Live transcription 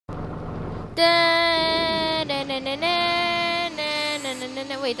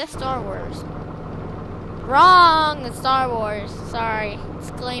Wait, that's Star Wars. Wrong, it's Star Wars. Sorry.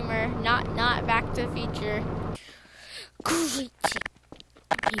 Disclaimer, not Back to the Future. Great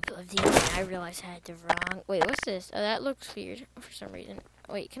people of the internet, I realized I had the wrong. Wait, what's this? Oh, that looks weird for some reason.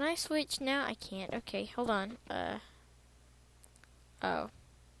 Wait, can I switch now? I can't. Okay, hold on. Oh.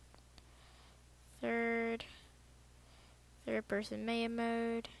 Third person Maya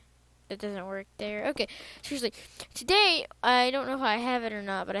mode. That doesn't work there. Okay, seriously. Today, I don't know if I have it or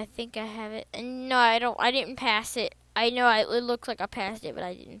not, but I think I have it. And no, I don't. I didn't pass it. I know it looks like I passed it, but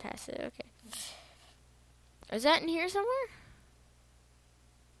I didn't pass it. Okay. Is that in here somewhere?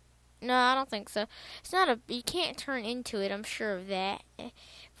 No, I don't think so. It's not you can't turn into it, I'm sure of that.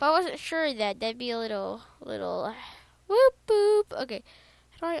 If I wasn't sure of that, that'd be a little, whoop boop. Okay,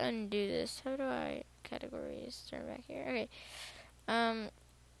 how do I undo this? How do I, categories, turn back here. Okay,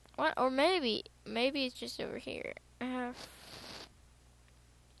 what, or maybe it's just over here. Is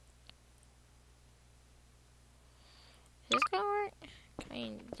this gonna work?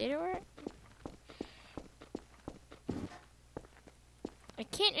 Did it work? I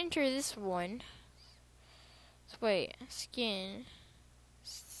can't enter this one. So wait, skin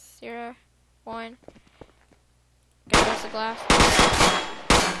 0 1. Got the glass.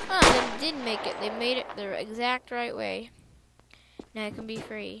 Oh, they did make it. They made it the exact right way. Now it can be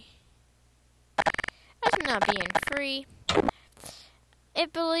free. That's not being free.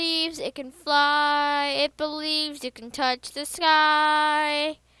 It believes it can fly. It believes it can touch the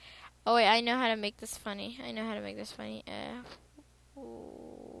sky. Oh wait, I know how to make this funny.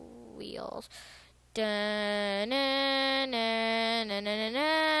 Wheels.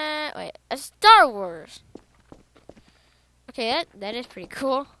 Wait, a Star Wars. Okay, that is pretty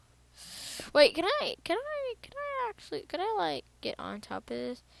cool. Wait, can I like get on top of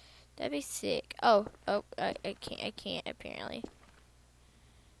this? That'd be sick. Oh, I can't apparently.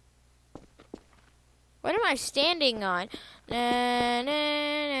 What am I standing on?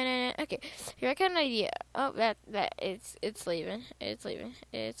 Okay, here I got an idea. Oh, it's leaving.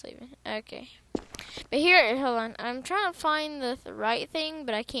 Okay, but here, hold on. I'm trying to find the right thing,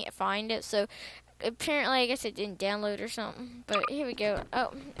 but I can't find it. So apparently, I guess it didn't download or something. But here we go.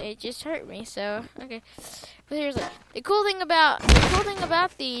 Oh, it just hurt me. So okay, but here's like the cool thing about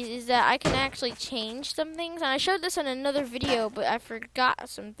these is that I can actually change some things. And I showed this in another video, but I forgot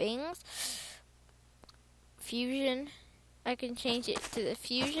some things. Fusion, I can change it to the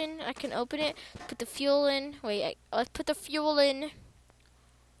fusion. I can open it, put the fuel in. Wait, let's put the fuel in.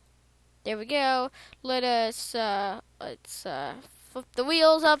 There we go. Let's flip the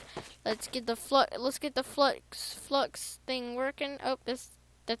wheels up. Let's get the flux thing working. Oh, that's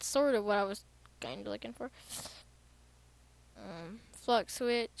sort of what I was kind of looking for. Flux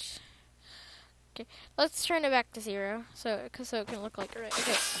switch. Okay, let's turn it back to 0, so it can look like it. Right.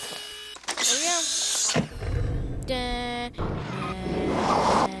 Okay, there we go.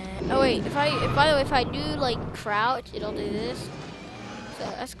 Oh wait, by the way, if I do like crouch, it'll do this. So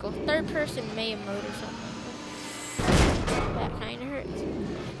that's cool. Third person Maya mode or something. That kind of hurts.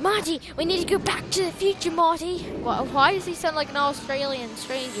 Marty, we need to go back to the future, Marty. Why does he sound like an Australian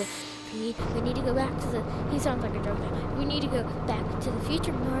stranger? We need to go back to the. He sounds like a drunk guy. We need to go back to the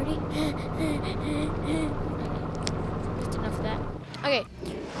future, Marty. Just enough of that. Okay,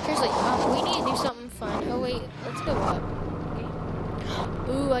 seriously, we need to do something fun. Oh wait, let's go up. Okay.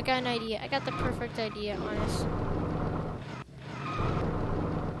 Ooh, I got an idea. I got the perfect idea, honest.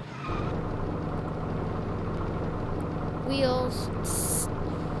 Wheels.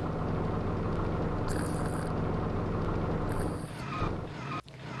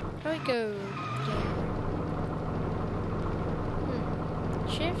 How do we go down?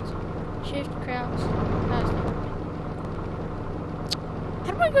 Shift, crouch. That's not working.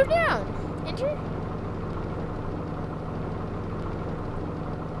 How do I go down? Enter?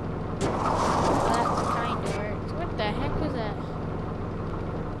 That kind of works. What the heck was that?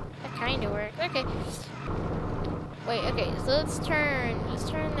 That kind of worked. Okay. Wait, okay, so let's turn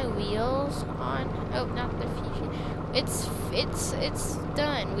the wheels on. Oh, not the fusion. It's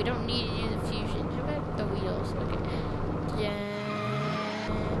done. We don't need to do the fusion. How about the wheels? Okay.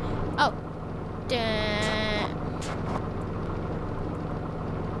 Oh.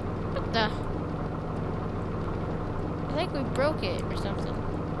 What the? I think we broke it or something.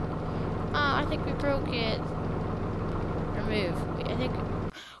 Oh, I think we broke it. Remove. I think.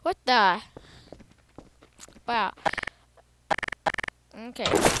 What the? Wow. Okay.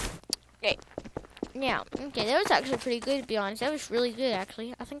 Yeah, okay, that was actually pretty good, to be honest. That was really good,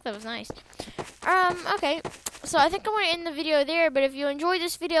 actually. I think that was nice. Okay, so I think I'm going to end the video there, but if you enjoyed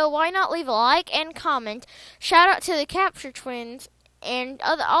this video, why not leave a like and comment? Shout out to the Capture Twins, and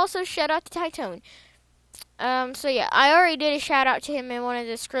also shout out to Titone. So yeah, I already did a shout out to him in one of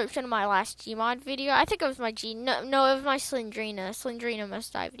the description of my last Gmod video. I think it was my no, it was my Slendrina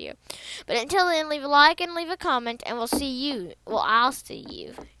Must Die video. But until then, leave a like and leave a comment, and I'll see you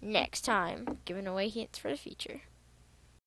next time, giving away hints for the future.